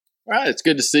All right, it's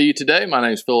good to see you today. My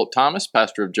name is Philip Thomas,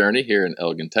 pastor of Journey here in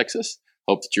Elgin, Texas.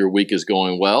 Hope that your week is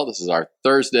going well. This is our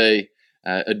Thursday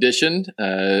edition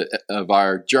of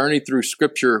our Journey Through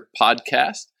Scripture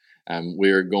podcast. We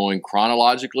are going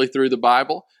chronologically through the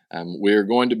Bible. We are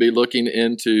going to be looking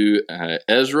into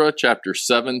Ezra chapter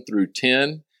 7 through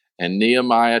 10 and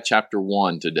Nehemiah chapter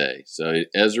 1 today. So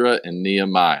Ezra and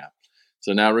Nehemiah.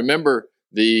 So now remember,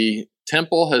 the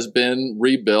temple has been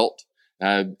rebuilt.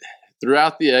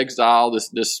 Throughout the exile,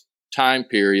 this time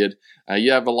period,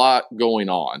 you have a lot going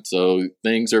on. So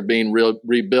things are being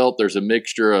rebuilt. There's a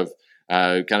mixture of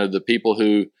kind of the people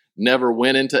who never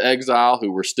went into exile,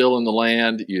 who were still in the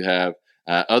land. You have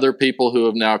other people who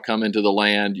have now come into the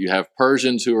land. You have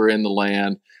Persians who are in the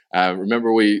land.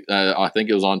 Remember, I think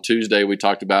it was on Tuesday, we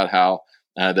talked about how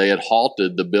they had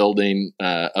halted the building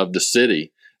of the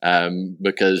city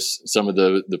because some of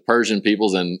the Persian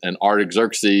peoples and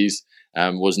Artaxerxes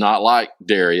was not like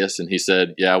Darius, and he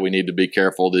said, yeah, we need to be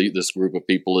careful. This group of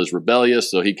people is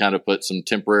rebellious, so he kind of put some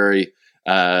temporary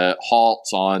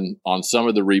halts on some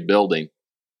of the rebuilding.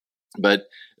 But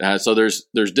so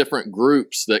there's different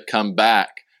groups that come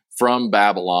back from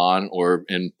Babylon or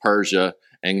in Persia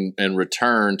and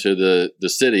return to the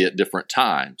city at different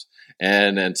times,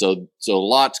 and so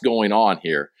lots going on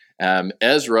here.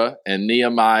 Ezra and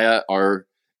Nehemiah are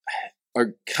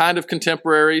kind of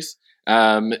contemporaries.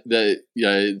 It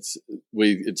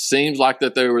seems like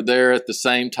that they were there at the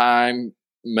same time,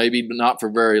 maybe not for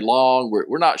very long.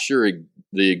 We're not sure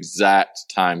the exact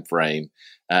time frame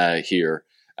here,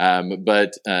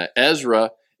 but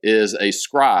Ezra is a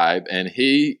scribe, and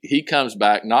he comes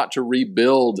back not to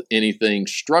rebuild anything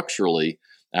structurally,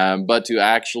 but to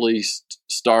actually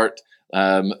start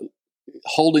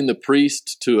holding the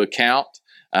priest to account,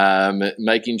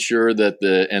 making sure that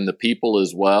the people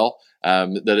as well.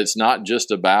 That it's not just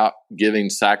about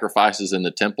giving sacrifices in the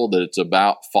temple, that it's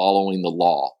about following the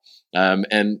law.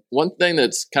 And one thing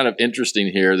that's kind of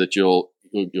interesting here that you'll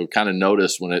kind of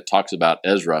notice when it talks about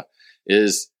Ezra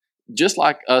is just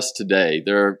like us today,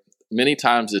 there are many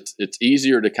times it's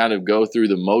easier to kind of go through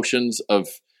the motions of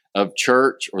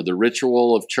church or the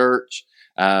ritual of church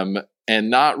and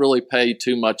not really pay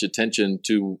too much attention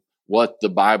to what the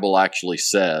Bible actually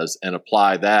says and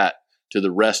apply that to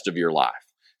the rest of your life.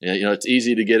 It's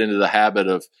easy to get into the habit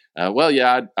of,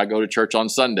 I go to church on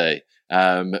Sunday,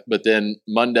 but then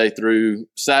Monday through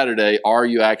Saturday, are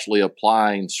you actually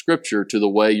applying Scripture to the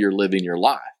way you're living your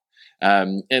life?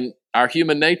 And our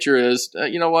human nature is,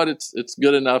 it's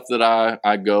good enough that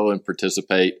I go and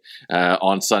participate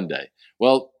on Sunday.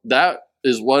 Well, that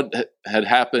is what had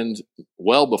happened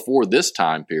well before this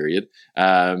time period,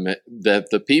 that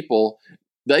the people,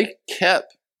 they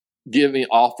kept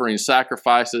offering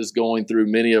sacrifices, going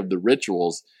through many of the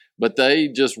rituals, but they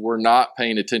just were not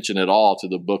paying attention at all to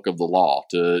the book of the law,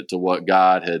 to what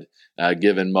God had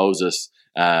given Moses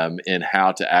in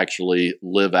how to actually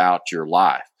live out your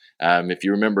life. If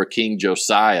you remember King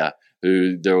Josiah,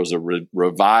 who there was a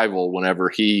revival whenever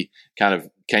he kind of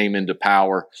came into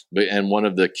power, and one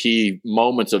of the key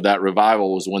moments of that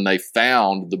revival was when they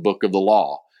found the book of the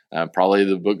law, probably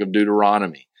the book of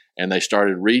Deuteronomy. And they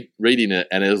started reading it,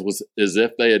 and it was as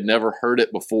if they had never heard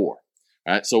it before.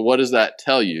 Right? So what does that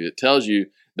tell you? It tells you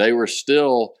they were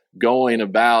still going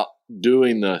about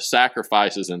doing the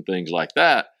sacrifices and things like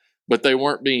that, but they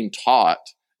weren't being taught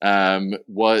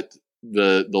what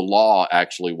the law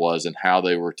actually was and how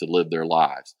they were to live their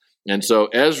lives. And so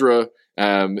Ezra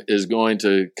is going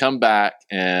to come back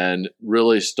and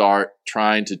really start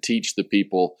trying to teach the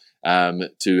people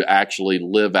to actually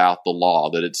live out the law,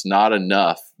 that it's not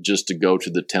enough just to go to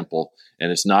the temple,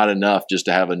 and it's not enough just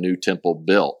to have a new temple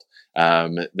built.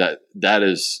 That's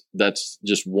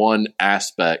just one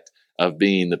aspect of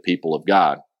being the people of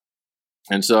God.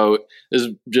 And so it's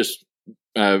just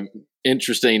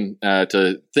interesting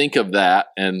to think of that,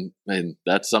 and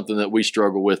that's something that we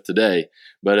struggle with today.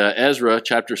 But Ezra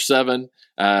chapter 7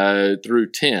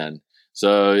 through 10.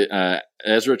 So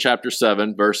Ezra chapter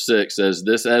 7, verse 6 says,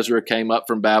 "This Ezra came up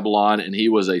from Babylon, and he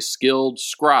was a skilled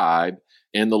scribe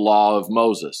in the law of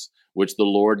Moses, which the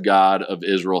Lord God of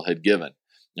Israel had given."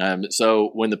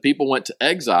 So when the people went to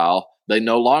exile, they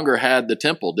no longer had the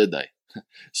temple, did they?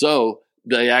 So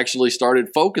they actually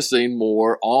started focusing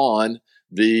more on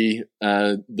the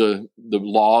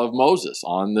law of Moses,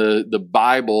 on the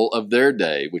Bible of their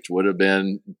day, which would have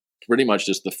been pretty much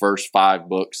just the first 5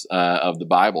 books of the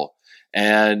Bible.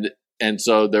 And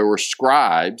so there were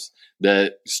scribes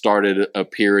that started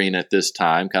appearing at this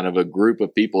time, kind of a group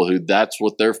of people who that's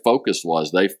what their focus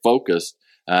was. They focused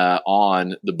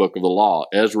on the book of the law.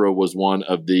 Ezra was one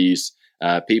of these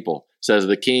people. says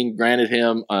the king granted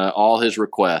him all his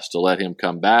requests to let him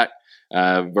come back.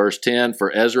 Verse 10,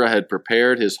 for Ezra had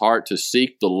prepared his heart to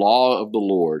seek the law of the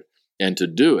Lord and to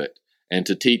do it, and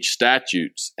to teach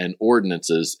statutes and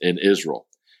ordinances in Israel.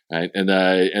 Right? And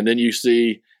then you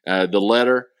see the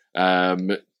letter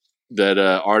that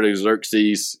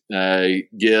Artaxerxes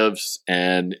gives,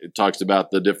 and it talks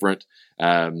about the different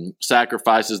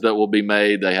sacrifices that will be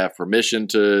made. They have permission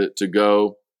to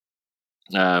go.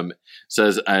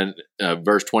 Says in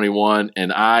verse 21,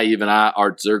 and even I,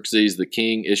 Artaxerxes, the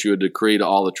king, issue a decree to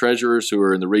all the treasurers who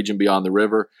are in the region beyond the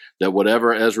river, that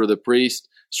whatever Ezra the priest,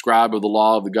 scribe of the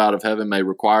law of the God of heaven, may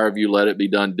require of you, let it be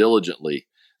done diligently.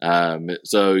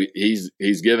 So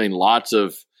he's giving lots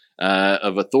of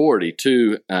authority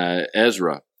to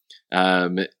Ezra,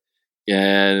 and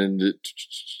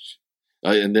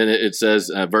then it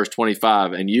says, verse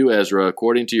 25, and you, Ezra,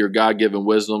 according to your God-given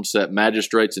wisdom, set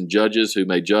magistrates and judges who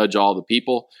may judge all the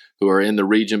people who are in the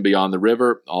region beyond the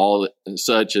river, all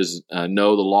such as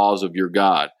know the laws of your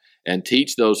God, and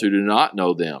teach those who do not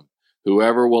know them.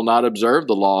 Whoever will not observe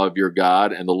the law of your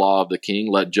God and the law of the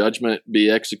king, let judgment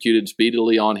be executed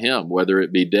speedily on him, whether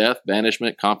it be death,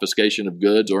 banishment, confiscation of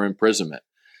goods, or imprisonment.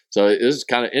 So it is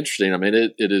kind of interesting. I mean,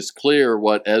 it is clear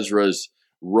what Ezra's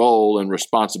role and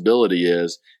responsibility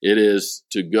is. It is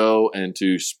to go and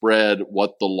to spread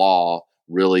what the law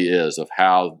really is of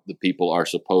how the people are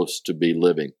supposed to be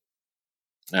living.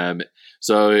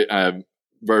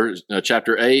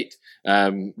 Chapter 8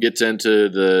 gets into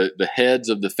the heads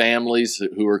of the families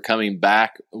who are coming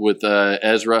back with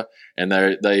Ezra, and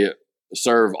they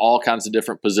serve all kinds of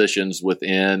different positions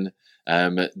within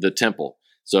the temple.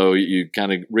 So you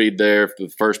kind of read there for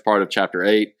the first part of chapter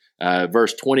 8,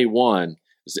 verse 21.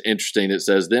 It's interesting. It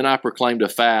says, then I proclaimed a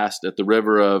fast at the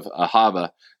river of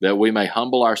Ahava, that we may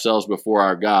humble ourselves before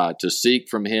our God, to seek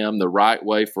from him the right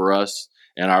way for us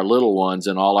and our little ones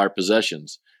and all our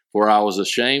possessions. For I was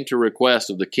ashamed to request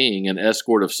of the king an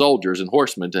escort of soldiers and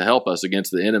horsemen to help us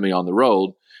against the enemy on the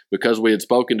road, because we had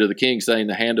spoken to the king, saying,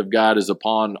 the hand of God is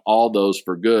upon all those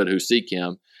for good who seek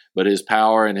him, but his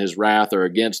power and his wrath are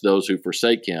against those who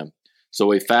forsake him. So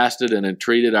we fasted and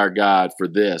entreated our God for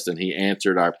this, and he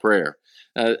answered our prayer.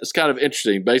 It's kind of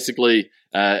interesting. Basically,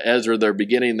 Ezra, they're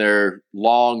beginning their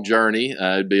long journey.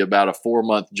 It'd be about a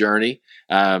 4-month journey.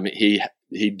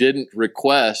 He didn't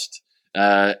request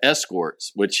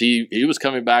escorts, which he was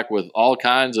coming back with all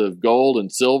kinds of gold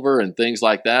and silver and things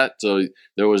like that. So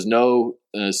there was no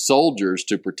soldiers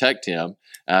to protect him.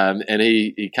 And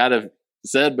he kind of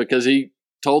said, because he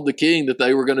told the king that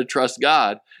they were going to trust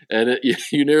God. And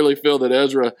you nearly feel that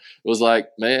Ezra was like,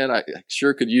 man, I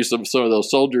sure could use some of those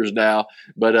soldiers now.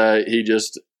 But he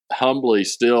just humbly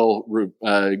still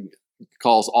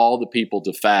calls all the people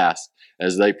to fast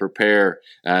as they prepare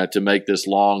to make this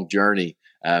long journey.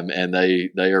 And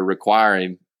they are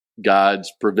requiring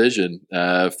God's provision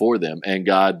for them. And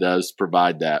God does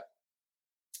provide that.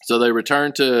 So they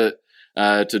return to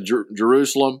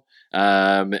Jerusalem.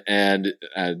 And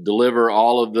deliver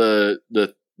all of the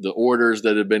orders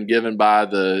that have been given by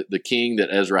the king that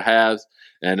Ezra has,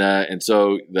 and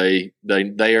so they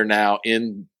are now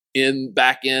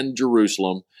back in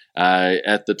Jerusalem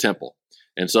at the temple.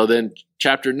 And so then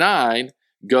chapter 9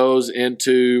 goes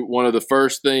into one of the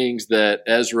first things that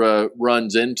Ezra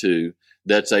runs into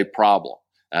that's a problem.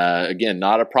 Again,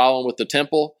 not a problem with the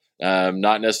temple,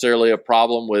 not necessarily a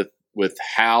problem with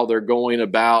how they're going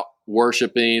about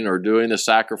worshiping or doing the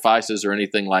sacrifices or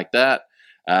anything like that,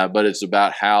 but it's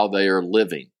about how they are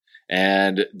living.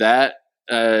 And that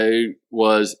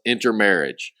was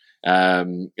intermarriage.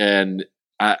 And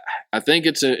I think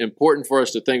it's important for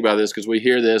us to think about this, because we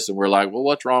hear this and we're like, well,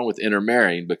 what's wrong with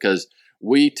intermarrying? Because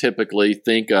we typically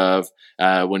think of,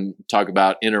 when we talk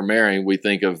about intermarrying, we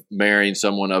think of marrying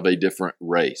someone of a different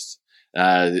race.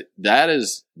 That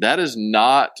is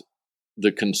not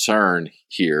the concern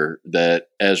here that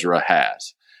Ezra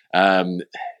has.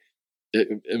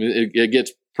 It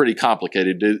gets pretty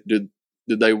complicated. Did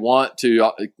they want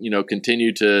to,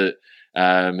 continue to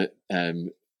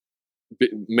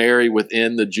marry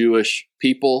within the Jewish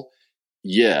people?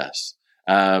 Yes,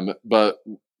 but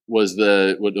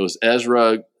was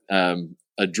Ezra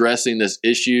addressing this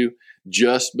issue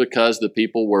just because the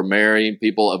people were marrying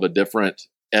people of a different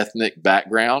ethnic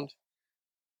background?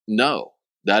 No.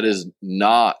 That is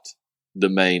not the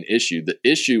main issue. The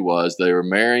issue was they were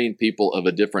marrying people of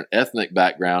a different ethnic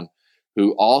background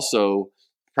who also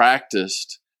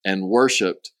practiced and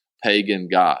worshiped pagan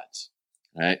gods.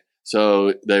 Right?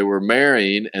 So they were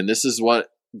marrying, and this is what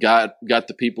got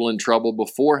the people in trouble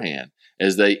beforehand.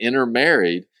 As they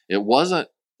intermarried,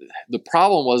 the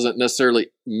problem wasn't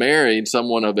necessarily marrying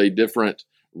someone of a different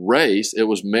race. It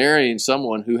was marrying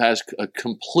someone who has a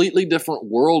completely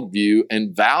different worldview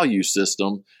and value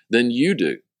system than you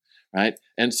do, right?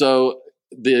 And so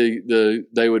they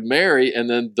would marry, and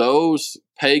then those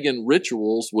pagan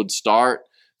rituals would start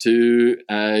to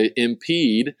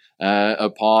impede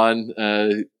upon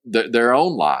their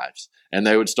own lives. And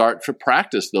they would start to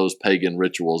practice those pagan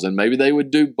rituals, and maybe they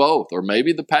would do both, or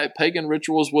maybe the pagan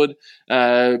rituals would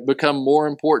become more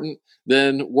important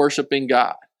than worshiping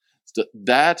God. So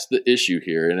that's the issue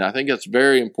here, and I think that's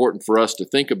very important for us to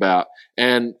think about.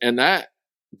 And that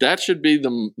should be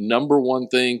the number one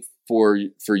thing for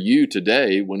you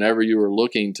today, whenever you are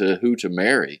looking to who to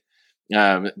marry.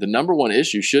 The number one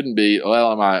issue shouldn't be,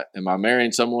 well, am I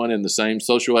marrying someone in the same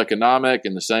socioeconomic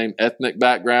and the same ethnic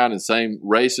background and same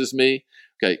race as me?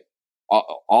 Okay,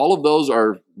 all of those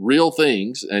are real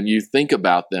things, and you think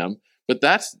about them, but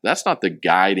that's not the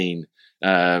guiding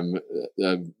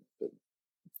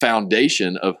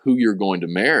foundation of who you're going to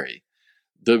marry.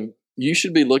 You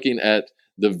should be looking at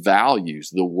the values,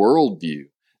 the worldview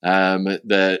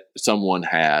that someone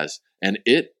has, and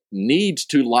it needs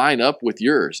to line up with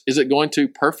yours. Is it going to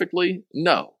perfectly?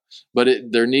 No. But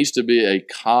there needs to be a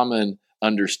common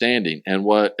understanding. And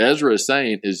what Ezra is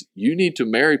saying is you need to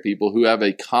marry people who have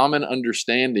a common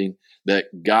understanding that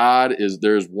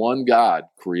there's one God,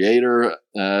 creator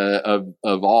of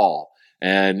all.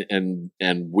 And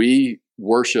we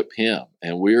worship him.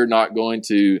 And we're not going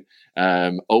to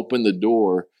open the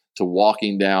door to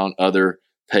walking down other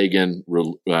pagan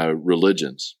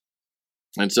religions.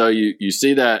 And so you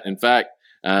see that, in fact,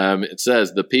 it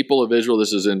says, the people of Israel,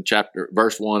 this is in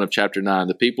verse 1 of chapter 9,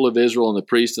 the people of Israel and the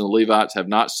priests and the Levites have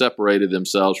not separated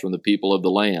themselves from the people of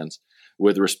the lands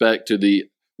with respect to the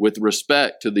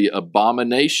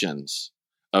abominations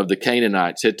of the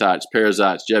Canaanites, Hittites,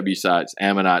 Perizzites, Jebusites,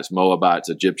 Ammonites, Moabites,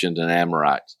 Egyptians, and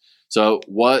Amorites. So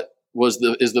what is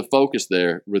the focus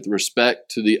there with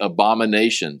respect to the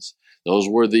abominations? Those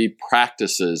were the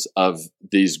practices of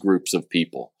these groups of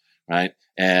people. Right?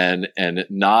 And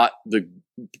not the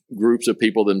groups of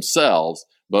people themselves,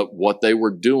 but what they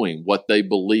were doing, what they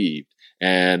believed.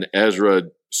 And Ezra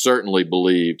certainly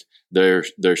believed there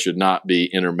should not be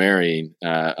intermarrying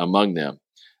among them.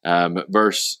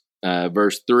 Verse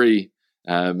 3,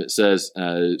 it says,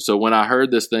 so when I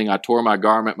heard this thing, I tore my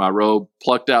garment, my robe,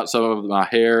 plucked out some of my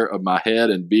hair of my head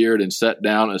and beard, and sat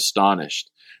down astonished.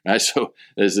 Right, so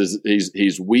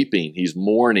he's weeping, he's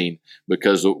mourning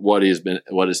because of what is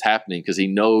happening, because he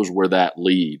knows where that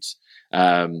leads.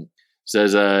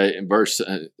 Says in verse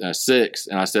 6,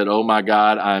 and I said, "Oh my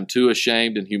God, I am too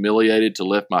ashamed and humiliated to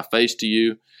lift my face to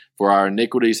you, for our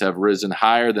iniquities have risen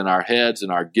higher than our heads,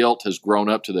 and our guilt has grown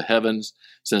up to the heavens.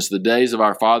 Since the days of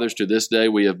our fathers to this day,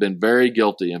 we have been very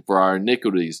guilty, and for our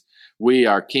iniquities, we,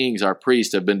 our kings, our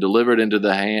priests, have been delivered into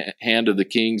the hand of the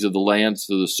kings of the lands,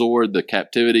 to the sword, the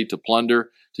captivity, to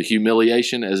plunder, to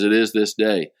humiliation, as it is this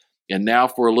day. And now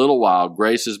for a little while,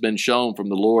 grace has been shown from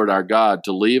the Lord our God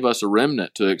to leave us a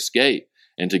remnant to escape,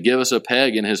 and to give us a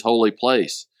peg in his holy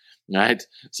place." Right?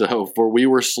 So, for we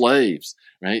were slaves,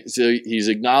 right? So he's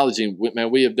acknowledging, man,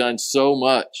 we have done so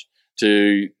much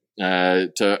to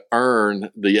earn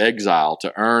the exile,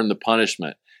 to earn the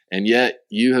punishment. And yet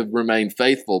you have remained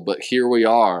faithful, but here we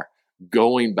are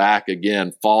going back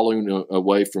again, falling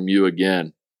away from you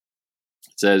again.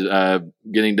 It says,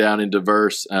 getting down into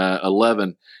verse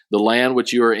 11, the land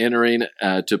which you are entering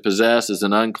to possess is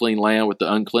an unclean land with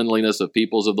the uncleanliness of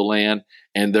peoples of the land,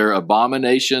 and their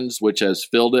abominations which has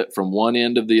filled it from one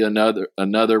end of the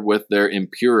another with their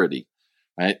impurity.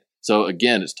 Right? So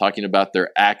again, it's talking about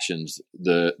their actions,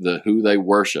 the who they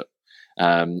worship.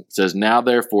 It says, "Now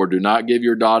therefore do not give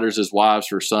your daughters as wives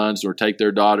for sons, nor take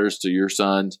their daughters to your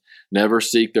sons. Never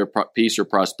seek their peace or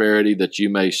prosperity, that you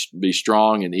may be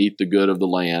strong and eat the good of the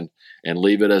land, and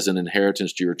leave it as an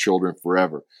inheritance to your children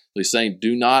forever." So he's saying,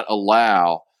 do not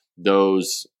allow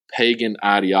those pagan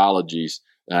ideologies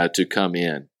to come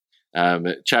in.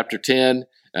 Chapter 10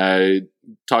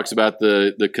 talks about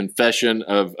the confession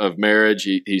of marriage.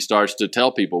 He starts to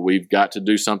tell people, we've got to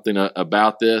do something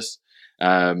about this.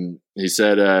 He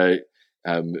said,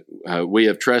 we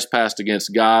have trespassed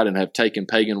against God and have taken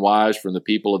pagan wives from the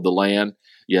people of the land.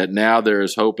 Yet now there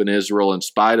is hope in Israel in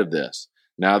spite of this.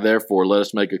 Now, therefore, let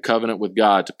us make a covenant with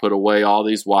God to put away all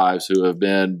these wives who have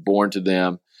been born to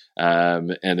them.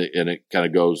 And it kind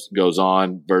of goes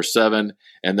on. Verse 7,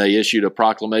 and they issued a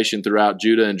proclamation throughout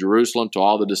Judah and Jerusalem to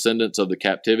all the descendants of the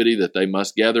captivity that they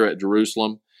must gather at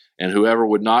Jerusalem. And whoever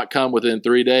would not come within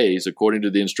 3 days, according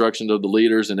to the instructions of the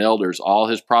leaders and elders, all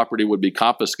his property would be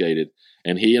confiscated,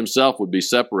 and he himself would be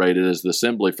separated as the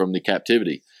assembly from the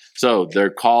captivity. So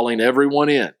they're calling everyone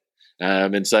in.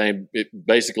 and saying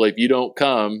basically, if you don't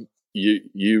come,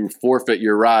 you forfeit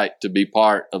your right to be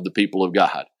part of the people of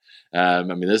God. I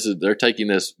mean, they're taking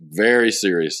this very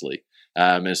seriously,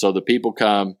 and so the people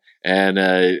come and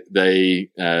they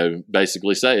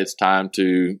basically say it's time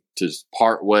to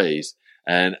part ways,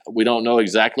 and we don't know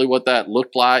exactly what that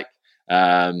looked like.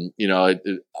 We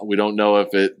don't know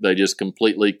if they just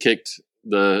completely kicked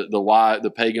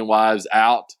the pagan wives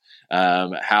out,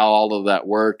 how all of that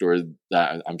worked, or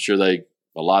that I'm sure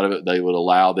a lot of it they would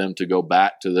allow them to go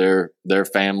back to their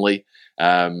family.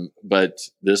 But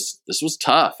this was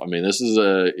tough. I mean, this is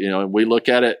we look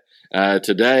at it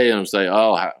today and say,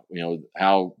 oh,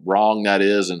 how wrong that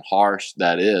is and harsh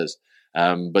that is.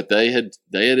 But they had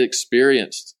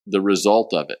experienced the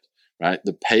result of it, right?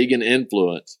 The pagan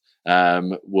influence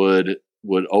would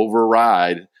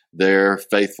override their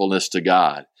faithfulness to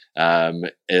God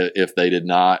if they did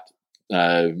not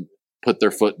put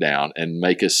their foot down and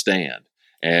make a stand.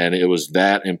 And it was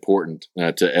that important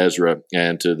to Ezra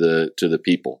and to the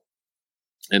people.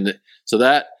 And so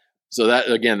that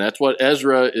again, that's what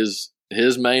Ezra is.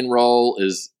 His main role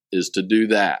is to do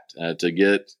that, to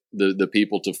get the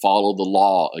people to follow the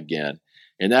law again.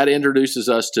 And that introduces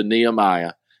us to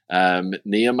Nehemiah.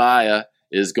 Nehemiah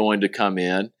is going to come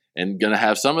in and going to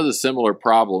have some of the similar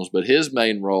problems, but his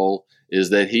main role is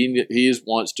that he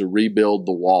wants to rebuild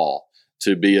the wall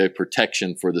to be a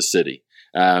protection for the city.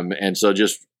 And so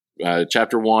just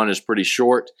chapter 1 is pretty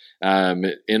short.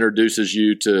 It introduces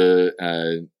you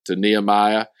to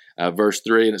Nehemiah. Verse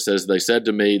 3, and it says, "They said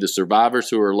to me, the survivors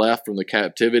who are left from the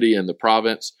captivity in the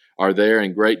province are there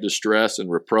in great distress and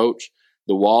reproach.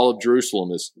 The wall of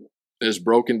Jerusalem is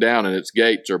broken down and its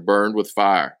gates are burned with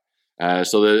fire.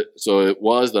 So it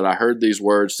was that I heard these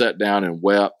words, sat down and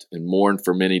wept and mourned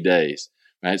for many days."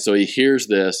 Right? So he hears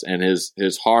this and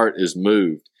his heart is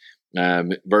moved.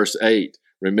 Verse 8,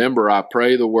 "Remember, I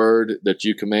pray the word that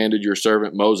you commanded your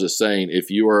servant Moses, saying,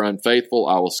 if you are unfaithful,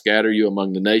 I will scatter you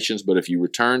among the nations. But if you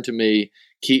return to me,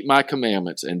 keep my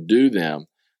commandments and do them,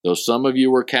 though some of you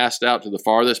were cast out to the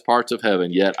farthest parts of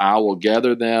heaven, yet I will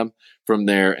gather them from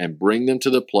there and bring them to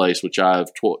the place which I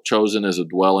have chosen as a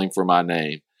dwelling for my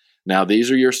name. Now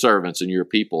these are your servants and your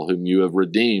people, whom you have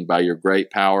redeemed by your great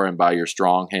power and by your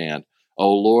strong hand.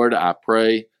 O Lord, I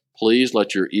pray, please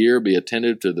let your ear be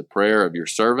attentive to the prayer of your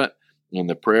servant and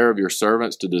the prayer of your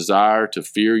servants to desire to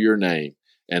fear your name.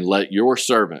 And let your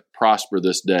servant prosper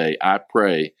this day, I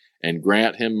pray, and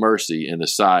grant him mercy in the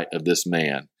sight of this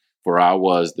man, for I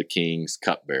was the king's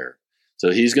cupbearer."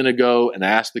 So he's going to go and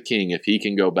ask the king if he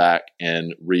can go back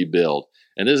and rebuild.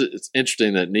 And it's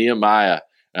interesting that Nehemiah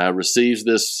receives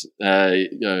this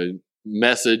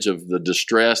message of the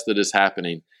distress that is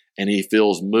happening, and he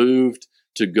feels moved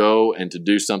to go and to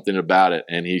do something about it.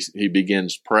 And he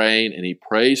begins praying, and he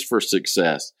prays for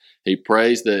success. He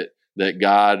prays that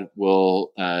God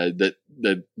will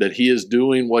that he is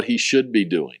doing what he should be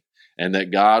doing, and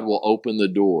that God will open the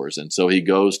doors. And so he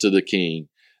goes to the king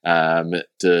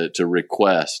to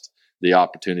request the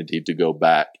opportunity to go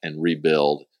back and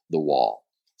rebuild the wall.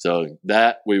 So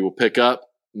that we will pick up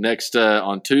next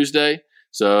on Tuesday.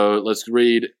 So let's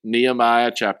read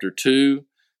Nehemiah chapter 2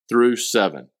 through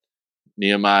 7.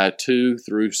 Nehemiah 2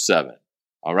 through 7.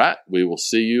 All right, we will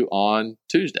see you on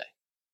Tuesday.